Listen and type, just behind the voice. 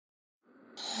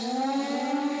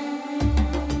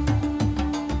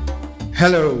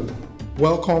Hello,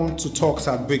 welcome to Talks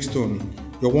at Brickstone,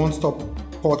 your one-stop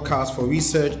podcast for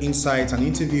research, insights, and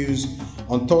interviews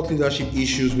on thought leadership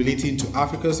issues relating to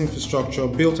Africa's infrastructure,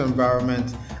 built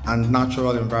environment, and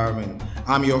natural environment.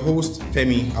 I'm your host,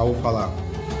 Femi Awofala.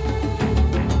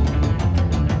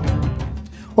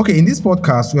 Okay, in this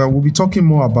podcast, we'll be talking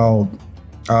more about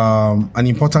an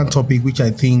important topic which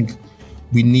I think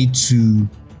we need to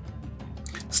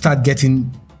start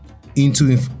getting into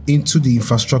the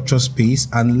infrastructure space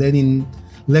and letting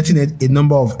a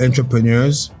number of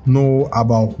entrepreneurs know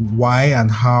about why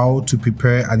and how to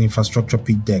prepare an infrastructure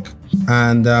pitch deck.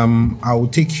 And I will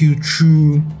take you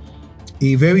through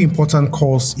a very important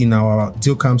course in our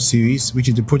Deal Camp series, which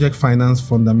is the Project Finance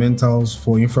Fundamentals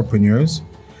for Infrapreneurs.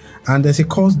 And there's a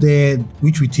course there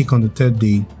which we take on the third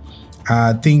day.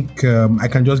 I think I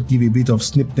can just give a bit of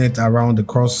snippet around the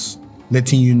course,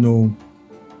 letting you know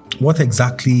what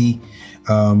exactly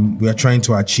we are trying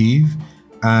to achieve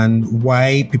and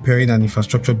why preparing an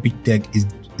infrastructure pitch deck is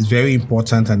very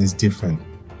important and is different.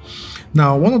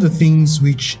 Now, one of the things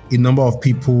which a number of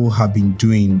people have been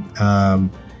doing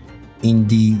in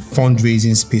the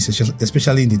fundraising space,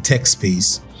 especially in the tech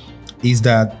space, is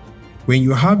that when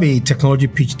you have a technology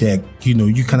pitch deck,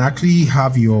 you can actually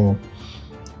have your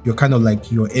kind of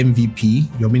like your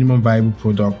MVP, your minimum viable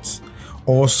product,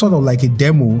 or sort of like a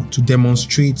demo to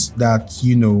demonstrate that,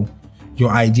 your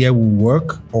idea will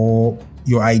work or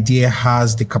your idea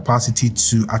has the capacity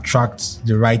to attract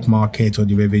the right market or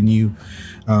the revenue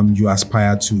you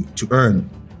aspire to earn.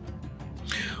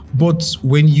 But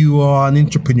when you are an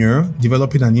entrepreneur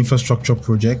developing an infrastructure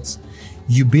project,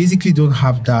 you basically don't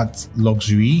have that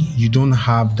luxury. You don't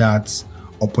have that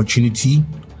opportunity.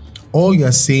 All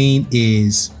you're saying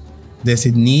is there's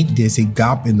a need, there's a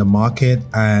gap in the market,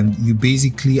 and you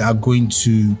basically are going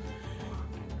to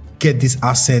get these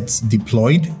assets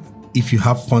deployed if you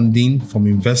have funding from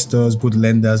investors, both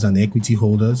lenders and equity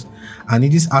holders. And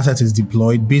if this asset is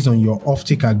deployed based on your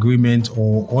offtake agreement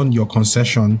or on your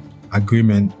concession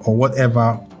agreement or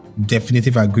whatever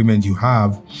definitive agreement you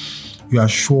have, you are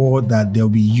sure that there will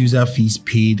be user fees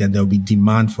paid and there will be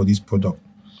demand for this product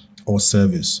or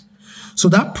service. So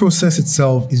that process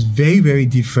itself is very, very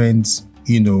different,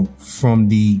 from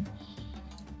the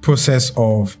process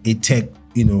of a tech,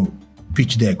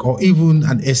 pitch deck or even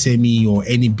an SME or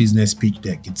any business pitch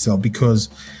deck itself, because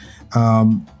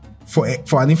for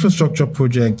an infrastructure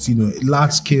project,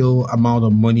 large scale amount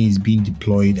of money is being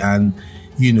deployed and,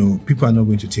 people are not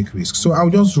going to take risks. So I'll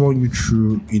just run you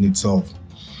through in itself.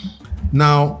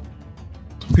 Now,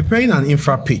 preparing an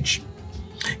infra pitch.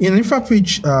 An infra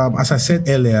pitch, as I said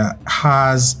earlier,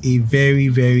 has a very,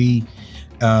 very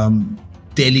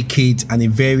delicate and a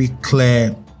very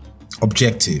clear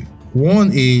objective.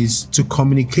 One is to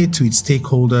communicate to its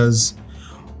stakeholders,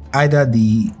 either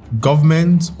the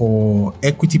government or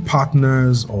equity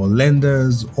partners or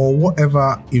lenders or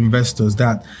whatever investors,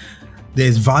 that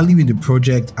there's value in the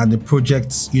project and the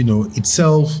project,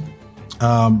 itself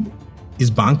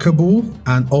is bankable,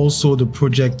 and also the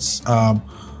project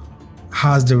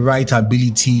has the right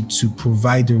ability to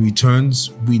provide the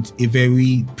returns with a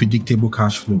very predictable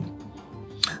cash flow.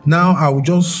 Now, I will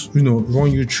just,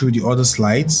 run you through the other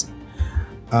slides.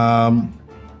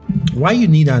 Why you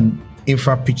need an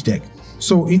infra pitch deck.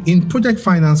 So in project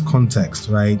finance context,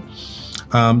 right,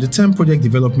 the term project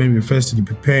development refers to the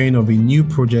preparing of a new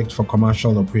project for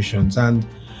commercial operations. And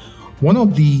one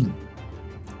of the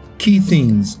key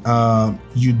things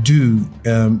you do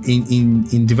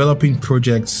in developing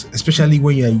projects, especially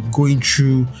when you're going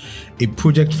through a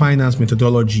project finance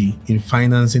methodology in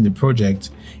financing the project,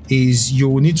 is you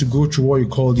will need to go through what you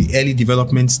call the early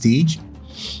development stage,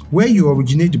 where you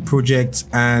originate the project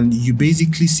and you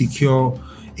basically secure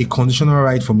a conditional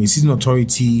right from a seizing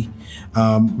authority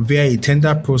via a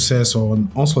tender process or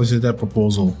an unsolicited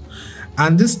proposal.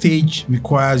 And this stage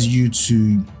requires you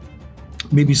to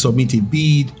maybe submit a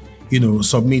bid,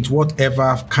 submit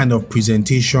whatever kind of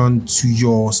presentation to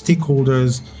your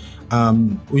stakeholders,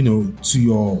 to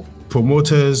your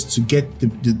promoters to get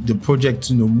the project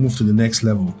to move to the next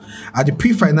level. At the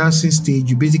pre-financing stage,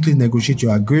 you basically negotiate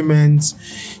your agreements,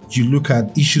 you look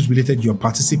at issues related to your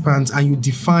participants, and you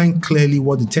define clearly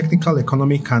what the technical,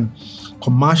 economic, and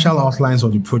commercial outlines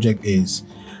of the project is.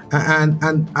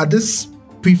 And at this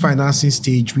pre-financing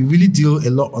stage, we really deal a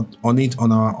lot on it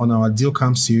on our Deal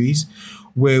Camp series,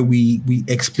 where we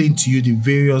explain to you the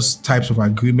various types of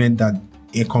agreement that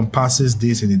encompasses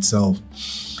this in itself.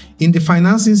 In the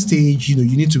financing stage, you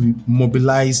need to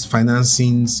mobilize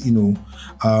financings,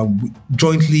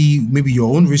 jointly, maybe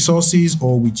your own resources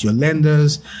or with your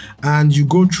lenders, and you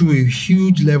go through a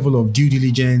huge level of due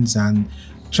diligence and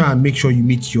try and make sure you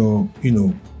meet your,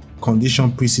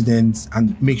 condition precedents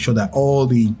and make sure that all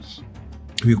the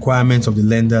requirements of the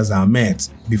lenders are met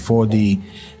before they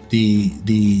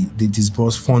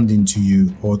disburse funding to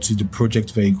you or to the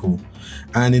project vehicle.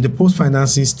 And in the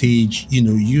post-financing stage,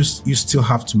 you still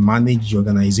have to manage the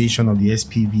organization of the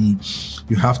SPV.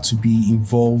 You have to be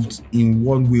involved in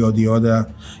one way or the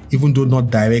other, even though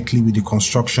not directly with the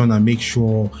construction, and make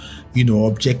sure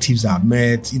objectives are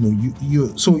met.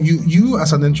 So you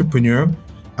as an entrepreneur,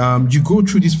 you go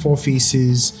through these 4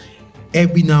 phases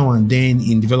every now and then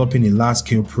in developing a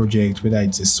large-scale project, whether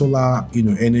it's a solar,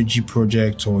 energy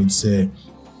project, or it's a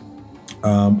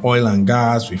oil and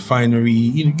gas refinery.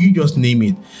 You just name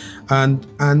it.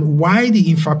 And why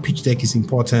the Infra Pitch Deck is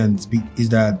important is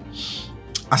that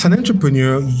as an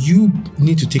entrepreneur, you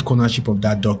need to take ownership of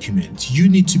that document. You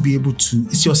need to be able to.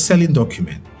 It's your selling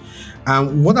document.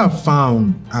 And what I've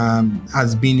found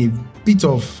has been a bit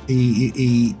of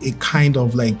a kind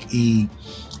of like a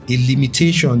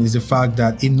limitation is the fact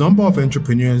that a number of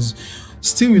entrepreneurs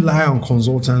still rely on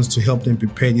consultants to help them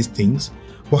prepare these things.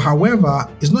 But however,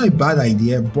 it's not a bad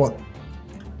idea, but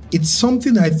it's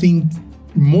something I think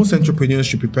most entrepreneurs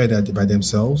should prepare that by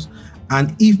themselves.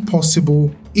 And if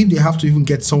possible, if they have to even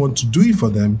get someone to do it for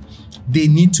them, they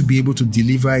need to be able to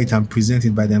deliver it and present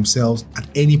it by themselves at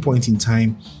any point in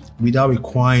time without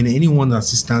requiring anyone's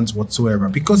assistance whatsoever.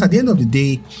 Because at the end of the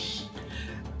day,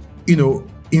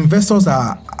 investors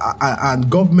and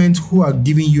government who are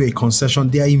giving you a concession,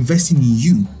 they are investing in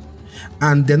you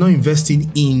and they're not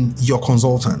investing in your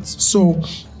consultants. So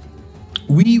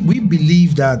we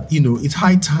believe that, it's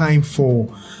high time for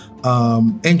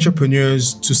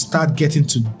entrepreneurs to start getting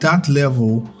to that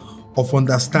level of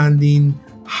understanding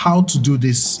how to do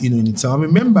this, in itself.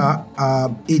 Remember,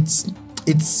 it's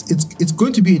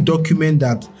going to be a document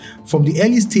that from the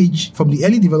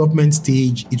early development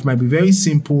stage, it might be very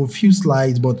simple, a few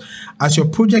slides, but as your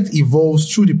project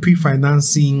evolves through the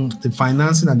pre-financing, the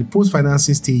financing, and the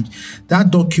post-financing stage,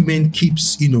 that document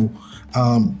keeps,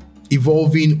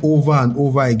 evolving over and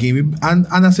over again. And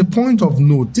as a point of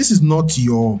note, this is not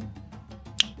your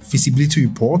feasibility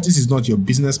report. This is not your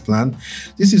business plan.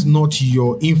 This is not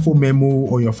your info memo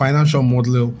or your financial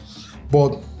model,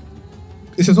 but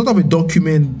it's a sort of a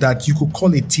document that you could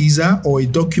call a teaser, or a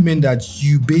document that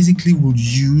you basically would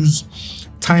use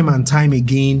time and time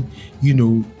again,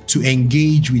 to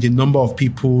engage with a number of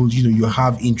people, you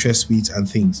have interest with and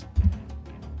things.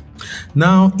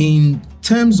 Now, in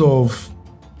terms of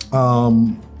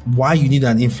why you need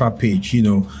an infra page,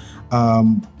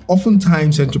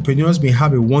 oftentimes entrepreneurs may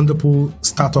have a wonderful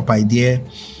startup idea,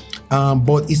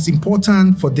 but it's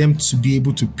important for them to be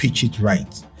able to pitch it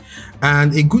right.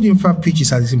 And a good infra pitch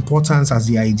is as important as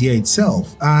the idea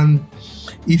itself. And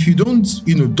if you don't,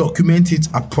 document it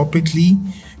appropriately,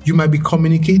 you might be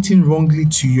communicating wrongly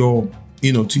to your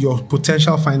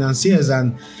potential financiers,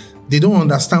 and they don't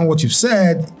understand what you've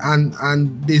said,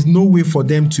 and there's no way for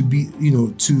them to be,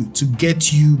 to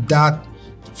get you that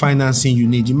financing you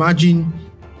need. Imagine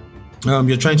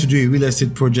you're trying to do a real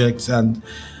estate project,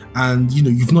 and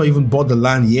you've not even bought the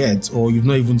land yet, or you've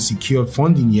not even secured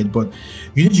funding yet, but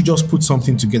you need to just put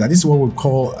something together. This is what we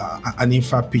call an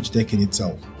infra pitch deck in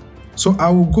itself. So I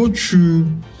will go through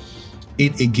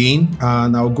it again,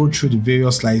 and I'll go through the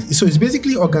various slides. So it's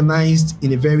basically organized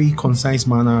in a very concise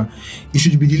manner. It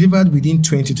should be delivered within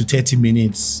 20 to 30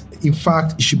 minutes. In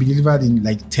fact, it should be delivered in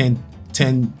like 10,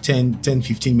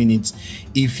 15 minutes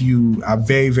if you are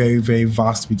very, very, very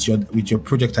vast with your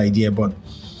project idea. But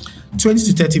 20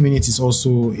 to 30 minutes is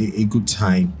also a good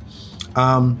time.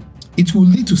 It will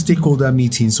lead to stakeholder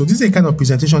meetings. So this is a kind of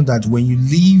presentation that when you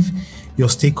leave your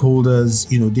stakeholders,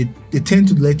 they tend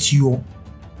to let you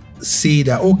say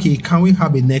that, okay, can we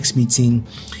have a next meeting?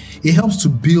 It helps to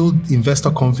build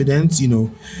investor confidence. You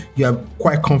are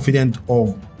quite confident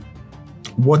of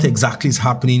what exactly is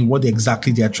happening, what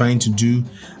exactly they are trying to do,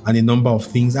 and a number of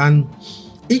things. And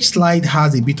each slide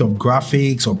has a bit of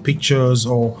graphics or pictures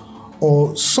or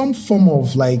some form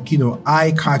of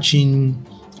eye-catching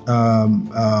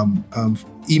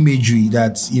imagery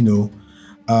that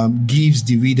gives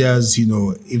the readers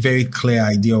a very clear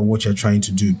idea of what you're trying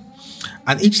to do.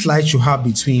 And each slide should have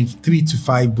between 3 to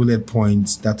 5 bullet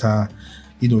points that are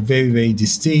very, very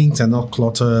distinct and not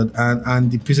cluttered. And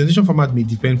the presentation format may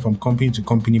depend from company to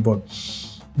company, but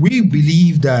we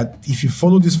believe that if you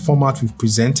follow this format we've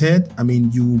presented,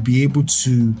 you will be able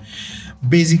to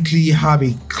basically have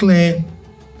a clear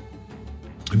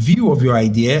view of your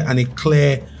idea and a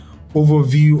clear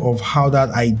overview of how that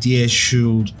idea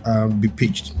should be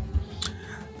pitched.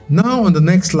 Now on the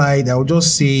next slide, I will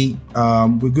just say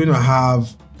we're going to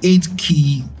have 8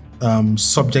 key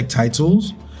subject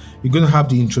titles. You're going to have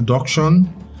the introduction,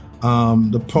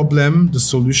 the problem, the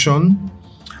solution.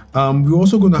 We're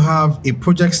also going to have a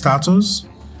project status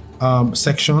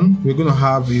section. We're going to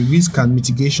have a risk and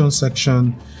mitigation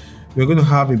section. We're going to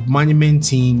have a management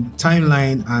team,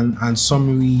 timeline, and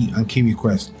summary and key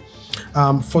request.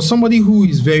 For somebody who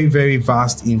is very, very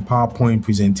vast in PowerPoint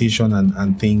presentation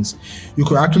and things, you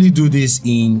could actually do this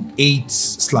in 8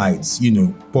 slides,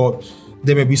 but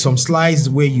there may be some slides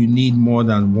where you need more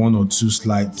than 1 or 2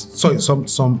 slides. Sorry,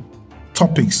 some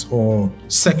topics or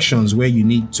sections where you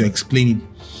need to explain it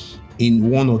in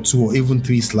 1 or 2 or even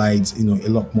 3 slides, a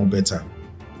lot more better.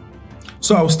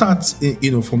 So I'll start,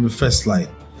 from the first slide.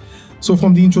 So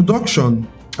from the introduction,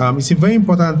 it's a very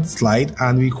important slide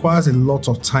and requires a lot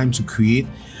of time to create,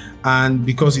 and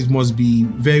because it must be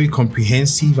very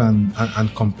comprehensive and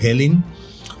compelling.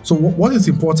 So what is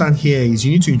important here is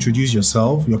you need to introduce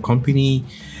yourself, your company,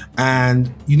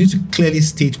 and you need to clearly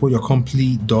state what your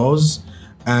company does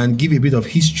and give a bit of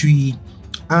history.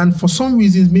 And for some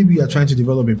reasons, maybe you are trying to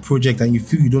develop a project and you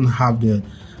feel you don't have the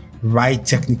right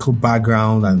technical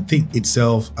background and think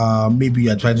itself. Maybe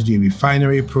you are trying to do a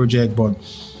refinery project, but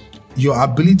your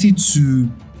ability to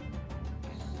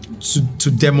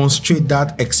demonstrate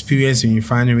that experience in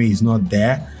refinery is not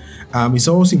there. It's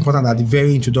also important at the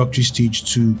very introductory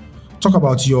stage to talk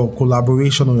about your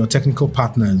collaboration or your technical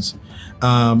partners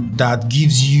that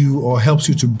gives you or helps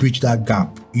you to bridge that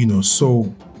gap,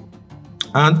 So,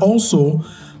 and also,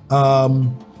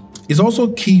 it's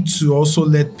also key to also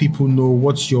let people know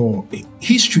what your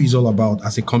history is all about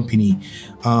as a company.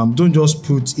 Don't just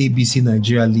put ABC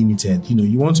Nigeria Limited.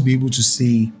 You want to be able to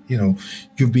say,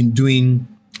 you've been doing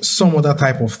some other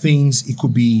type of things. It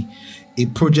could be a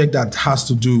project that has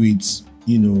to do with,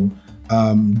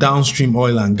 downstream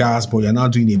oil and gas, but you're now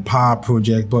doing a power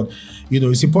project. But,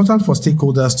 it's important for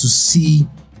stakeholders to see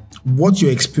what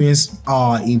your experience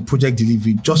are in project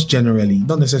delivery, just generally,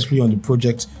 not necessarily on the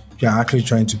project you're actually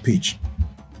trying to pitch.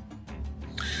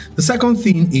 The second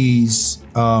thing is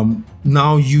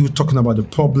now you talking about the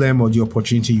problem or the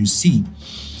opportunity you see.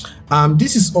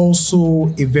 This is also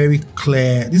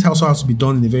this also has to be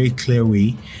done in a very clear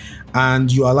way,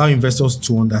 and you allow investors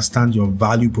to understand your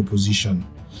value proposition.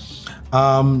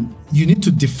 You need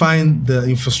to define the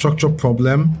infrastructure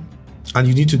problem, and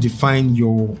you need to define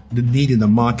the need in the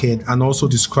market, and also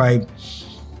describe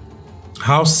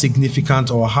how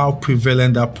significant or how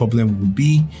prevalent that problem would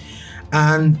be.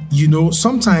 And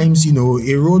sometimes a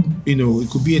road, it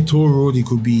could be a toll road, it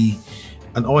could be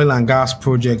an oil and gas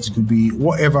project, it could be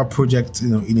whatever project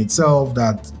in itself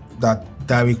that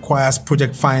requires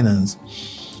project finance.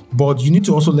 But you need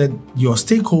to also let your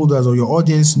stakeholders or your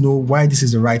audience know why this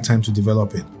is the right time to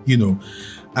develop it,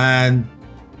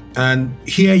 and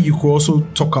here you could also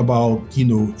talk about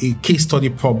a case study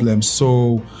problem.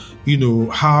 So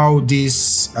how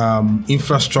this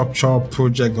infrastructure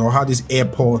project or how this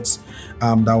airport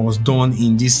that was done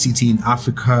in this city in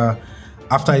Africa,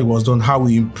 after it was done, how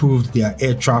we improved their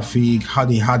air traffic, how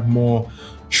they had more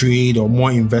trade or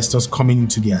more investors coming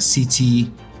into their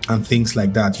city and things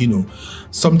like that.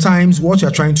 Sometimes what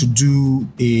you're trying to do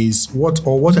is what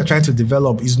you're trying to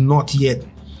develop is not yet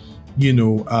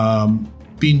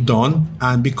being done,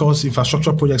 and because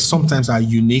infrastructure projects sometimes are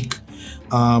unique,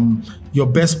 your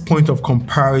best point of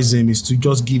comparison is to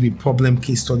just give a problem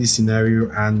case study scenario,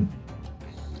 and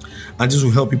this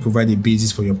will help you provide a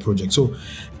basis for your project. So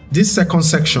this second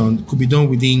section could be done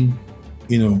within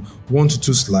 1 to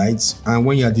 2 slides, and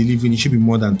when you are delivering, it should be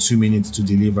more than 2 minutes to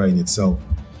deliver in itself.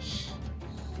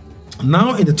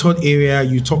 Now in the third area,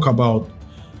 you talk about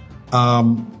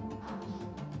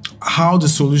how the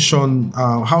solution,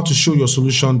 how to show your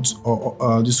solution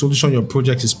or the solution your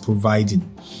project is providing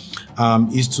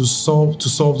is to solve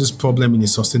this problem in a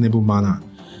sustainable manner.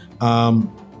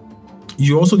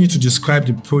 You also need to describe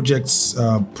the project's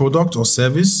product or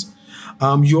service.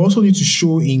 You also need to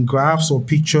show in graphs or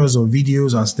pictures or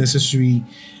videos as necessary,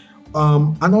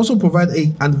 and also provide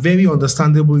a very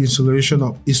understandable illustration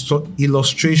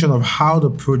of how the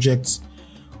project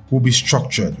will be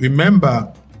structured.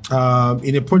 Remember,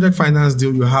 in a project finance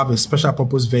deal, you have a special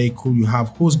purpose vehicle, you have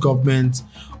host government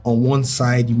on one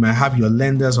side, you might have your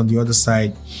lenders on the other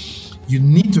side. You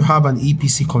need to have an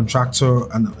EPC contractor,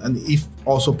 and if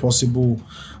also possible,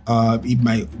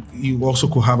 you also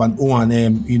could have an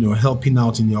O&M, helping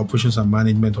out in the operations and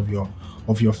management of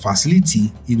of your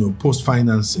facility, post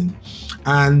financing.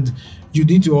 And you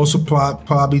need to also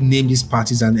probably name these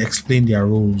parties and explain their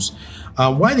roles.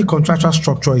 Why the contractual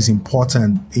structure is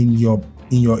important in your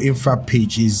infra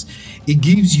pitch is it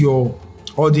gives your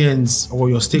audience or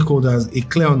your stakeholders a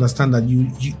clear understanding that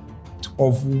you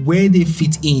of where they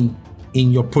fit in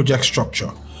your project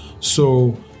structure.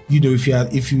 So if you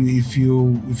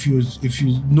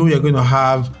know you're going to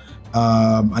have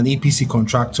an EPC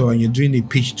contractor and you're doing a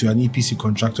pitch to an EPC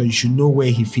contractor, you should know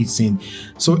where he fits in.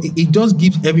 So it does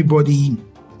give everybody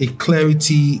the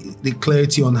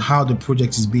clarity on how the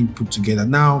project is being put together.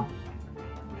 Now,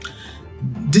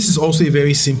 this is also a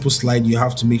very simple slide. You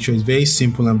have to make sure it's very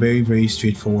simple and very, very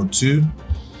straightforward too.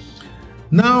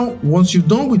 Now, once you're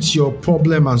done with your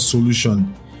problem and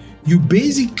solution, you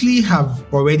basically have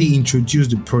already introduced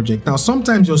the project. Now,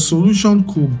 sometimes your solution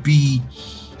could be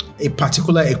a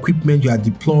particular equipment you are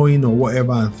deploying or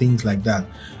whatever and things like that.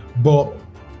 But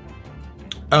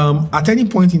at any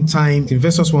point in time,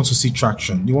 investors want to see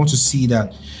traction. They want to see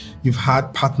that you've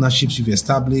had partnerships you've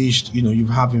established, you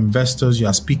have investors you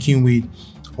are speaking with,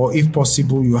 or if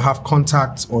possible, you have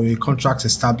contacts or a contract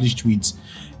established with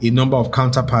a number of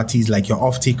counterparties like your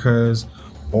off-takers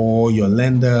or your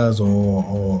lenders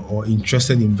or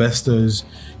interested investors,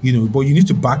 but you need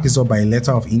to back this up by a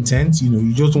letter of intent.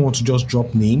 You just don't want to just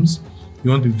drop names. You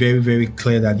want to be very, very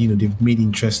clear that, they've made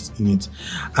interest in it.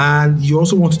 And you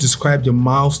also want to describe the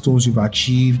milestones you've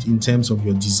achieved in terms of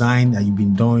your design that you've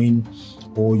been doing,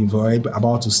 or you've already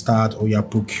about to start, or you're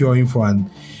procuring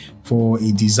for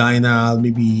a designer,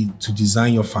 maybe to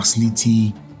design your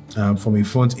facility from a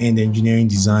front-end engineering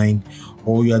design,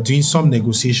 or you are doing some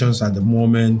negotiations at the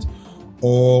moment,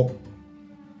 or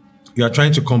you are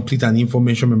trying to complete an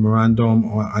information memorandum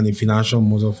and a financial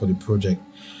model for the project.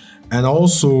 And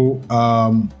also,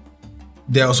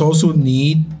 there's also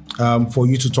need for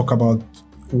you to talk about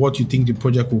what you think the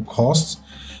project will cost.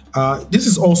 This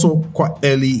is also quite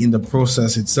early in the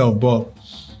process itself, but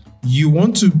you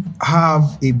want to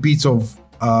have a bit of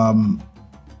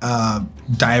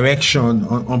direction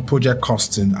on project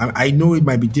costing. I know it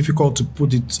might be difficult to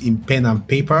put it in pen and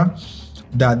paper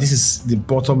that this is the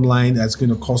bottom line that's going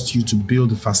to cost you to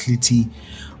build the facility,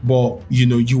 but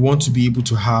you want to be able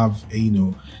to have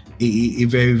a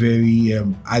very, very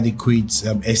adequate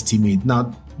estimate.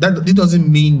 Now, it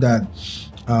doesn't mean that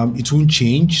it won't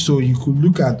change. So you could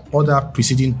look at other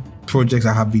preceding projects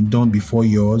that have been done before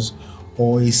yours,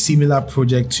 or a similar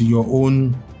project to your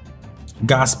own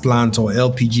gas plant or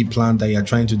LPG plant that you're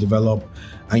trying to develop,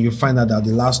 and you find out that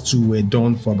the last two were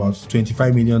done for about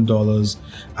 $25 million.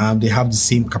 They have the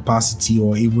same capacity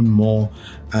or even more.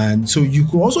 And so you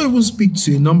could also even speak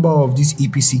to a number of these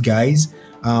EPC guys.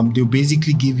 They'll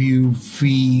basically give you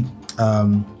free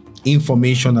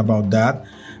information about that.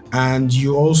 And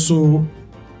you also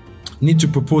need to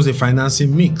propose a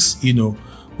financing mix,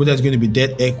 whether it's going to be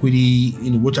debt, equity,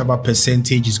 whichever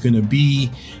percentage is going to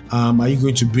be. Are you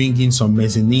going to bring in some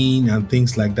mezzanine and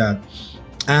things like that?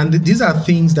 And these are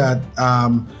things that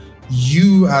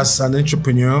you as an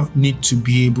entrepreneur need to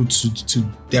be able to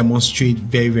demonstrate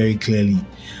very, very clearly.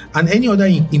 And any other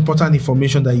important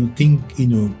information that you think,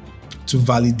 to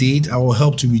validate or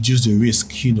help to reduce the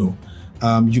risk, you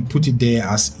put it there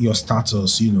as your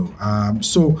status,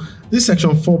 So this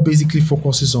section 4 basically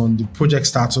focuses on the project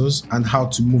status and how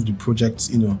to move the project,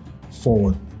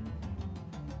 forward.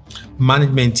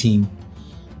 Management team.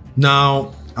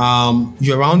 Now,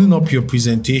 you're rounding up your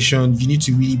presentation. You need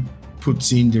to really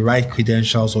put in the right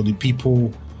credentials or the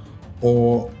people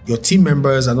or your team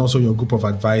members and also your group of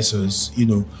advisors.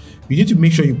 You need to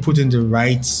make sure you put in the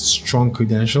right strong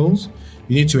credentials.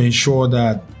 You need to ensure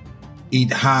that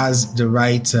it has the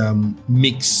right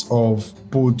mix of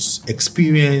both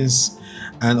experience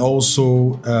and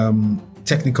also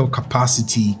technical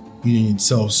capacity in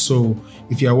itself. So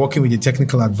if you are working with a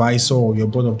technical advisor or your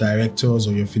board of directors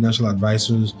or your financial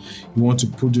advisors, you want to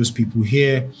put those people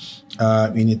here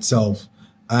in itself.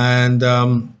 And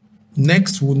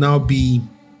next will now be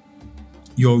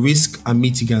your risk and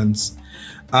mitigants.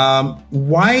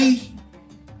 Why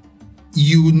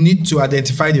you need to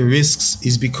identify the risks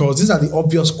is because these are the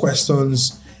obvious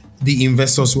questions the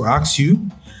investors will ask you,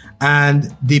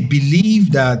 and they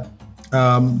believe that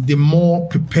the more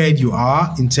prepared you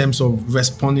are in terms of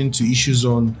responding to issues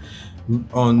on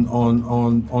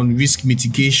risk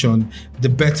mitigation, the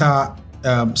better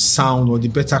sound or the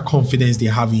better confidence they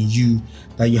have in you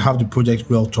that you have the project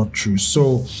well thought through.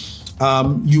 So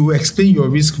you explain your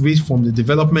risk rate from the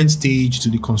development stage to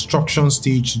the construction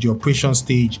stage to the operation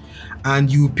stage,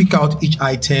 and you pick out each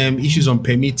item, issues on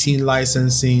permitting,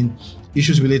 licensing,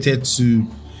 issues related to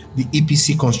the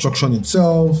EPC construction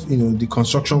itself, the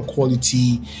construction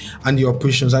quality and the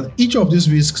operations. And each of these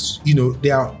risks,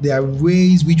 there are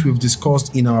ways which we've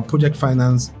discussed in our project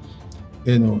finance,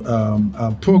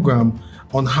 program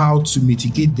on how to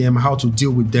mitigate them, how to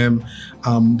deal with them,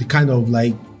 the kind of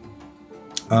like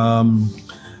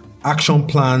action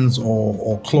plans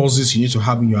or clauses you need to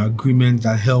have in your agreement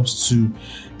that helps to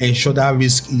ensure that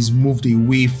risk is moved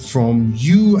away from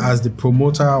you as the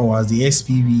promoter or as the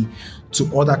SPV to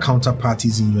other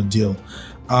counterparties in your deal.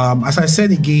 As I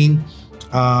said again,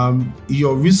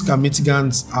 your risk and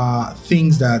mitigants are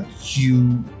things that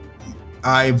you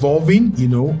are evolving,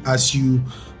 as you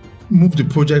move the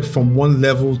project from one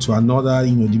level to another.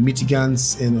 The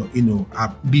mitigants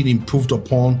are being improved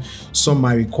upon. Some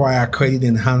might require credit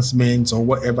enhancements or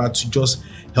whatever to just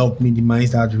help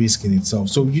minimize that risk in itself.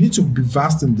 So you need to be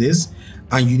vast in this,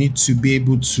 and you need to be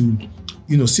able to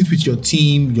sit with your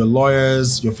team, your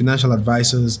lawyers, your financial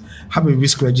advisors, have a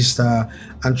risk register,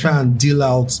 and try and deal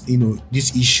out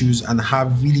these issues and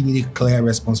have really clear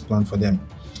response plan for them.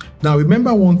 Now,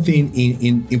 remember one thing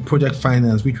in project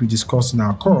finance, which we discussed in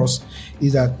our course,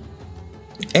 is that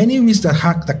any risk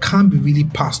that can't be really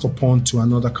passed upon to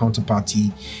another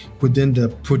counterparty within the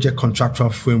project contractual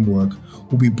framework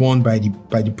will be borne by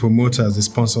the promoters, the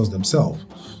sponsors themselves.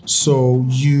 So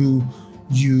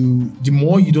the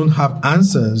more you don't have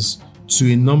answers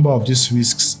to a number of these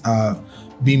risks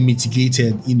being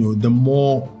mitigated, the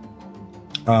more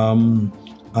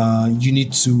you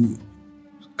need to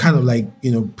kind of like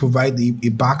provide a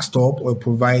backstop or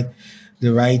provide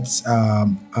the right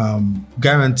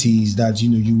guarantees that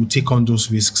you will take on those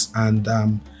risks. And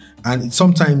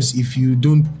sometimes if you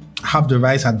don't have the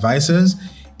right advisors,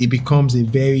 it becomes a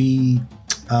very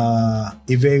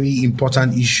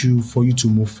important issue for you to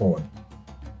move forward.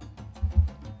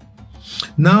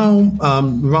 Now,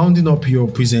 rounding up your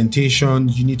presentation,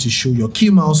 you need to show your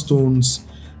key milestones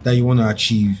that you want to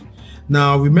achieve.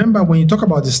 Now, remember, when you talk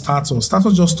about the status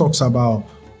just talks about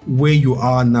where you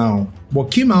are now.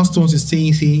 But key milestones is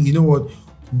saying,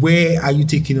 where are you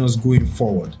taking us going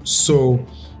forward? So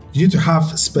you need to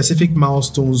have specific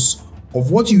milestones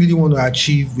of what you really want to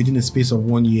achieve within a space of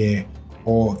 1 year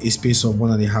or a space of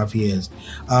 1.5 years.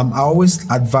 I always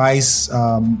advise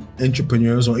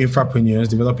entrepreneurs or infrapreneurs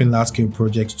developing large-scale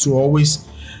projects to always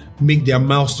make their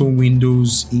milestone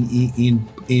windows in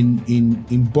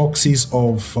boxes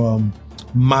of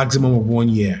maximum of 1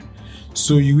 year.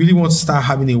 So you really want to start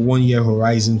having a 1 year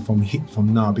horizon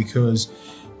from now, because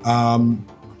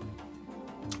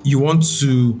you want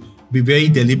to be very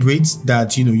deliberate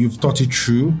that you've thought it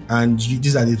through, and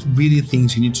these are the really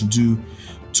things you need to do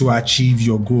to achieve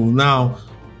your goal. Now,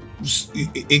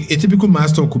 a typical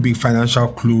milestone could be financial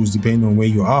close, depending on where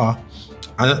you are.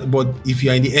 But if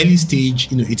you're in the early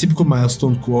stage, a typical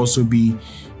milestone could also be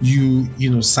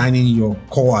you signing your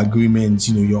core agreements,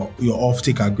 your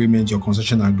offtake agreement, your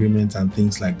concession agreement, and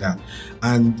things like that.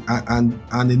 And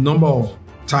a number of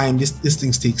time, this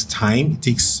things takes time. It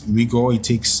takes rigor. It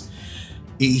takes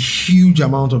a huge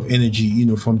amount of energy,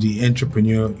 from the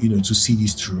entrepreneur, to see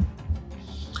this through.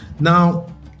 Now,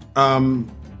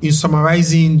 in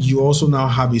summarizing, you also now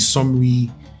have a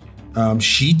summary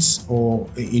sheet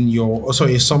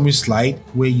a summary slide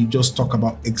where you just talk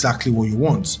about exactly what you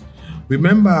want.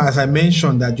 Remember, as I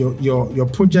mentioned, that your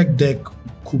project deck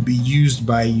could be used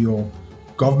by your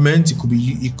government. It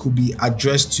could be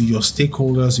addressed to your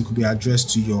stakeholders. It could be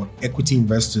addressed to your equity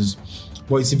investors.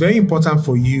 But it's very important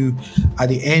for you at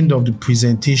the end of the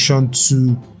presentation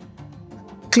to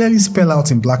clearly spell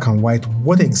out in black and white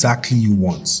what exactly you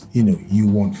want. You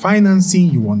want financing,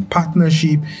 you want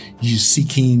partnership, you're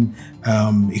seeking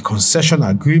a concession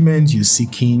agreement, you're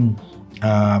seeking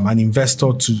an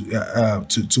investor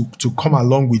to come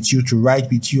along with you, to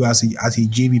ride with you as a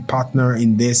JV partner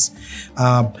in this.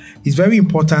 It's very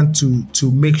important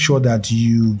to make sure that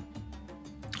you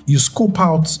scope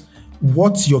out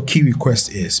what your key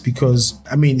request is, because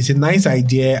it's a nice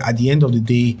idea. At the end of the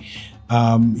day,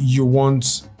 you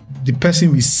want the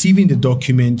person receiving the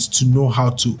document to know how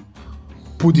to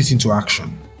put this into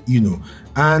action,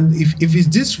 and if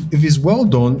it's well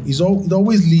done, it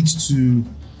always leads to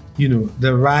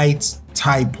the right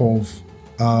type of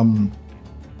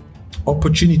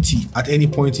opportunity at any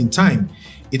point in time.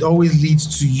 It always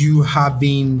leads to you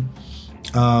having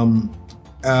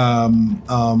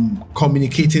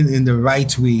communicating in the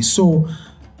right way. So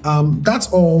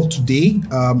that's all today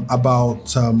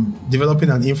about developing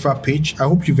an infra pitch. I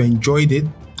hope you've enjoyed it.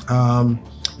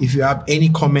 If you have any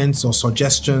comments or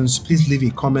suggestions, please leave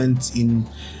a comment in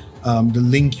the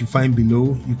link you find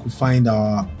below. You could find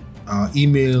our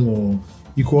email, or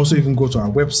You could also even go to our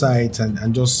website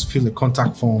and just fill a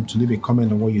contact form to leave a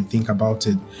comment on what you think about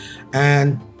it.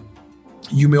 And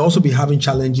you may also be having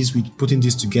challenges with putting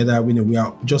this together. We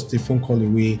are just a phone call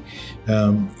away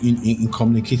in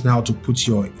communicating how to put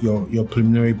your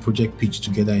preliminary project pitch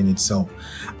together in itself.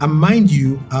 And mind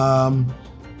you,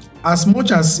 as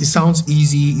much as it sounds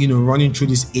easy, running through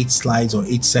these 8 slides or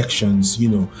 8 sections,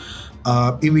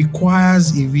 it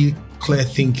requires a real clear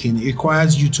thinking. It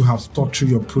requires you to have thought through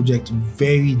your project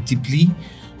very deeply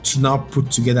to now put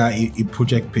together a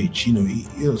project pitch.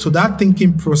 So that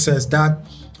thinking process, that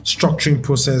structuring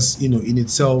process, in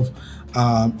itself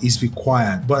is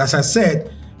required. But as I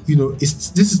said,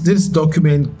 this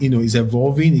document, is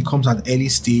evolving. It comes at early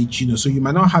stage, so you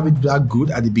might not have it that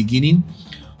good at the beginning.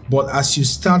 But as you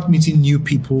start meeting new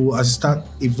people, as you start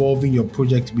evolving your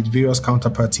project with various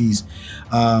counterparties,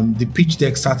 the pitch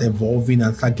deck starts evolving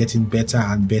and start getting better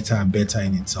and better and better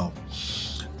in itself.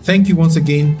 Thank you once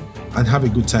again and have a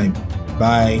good time.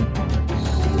 Bye.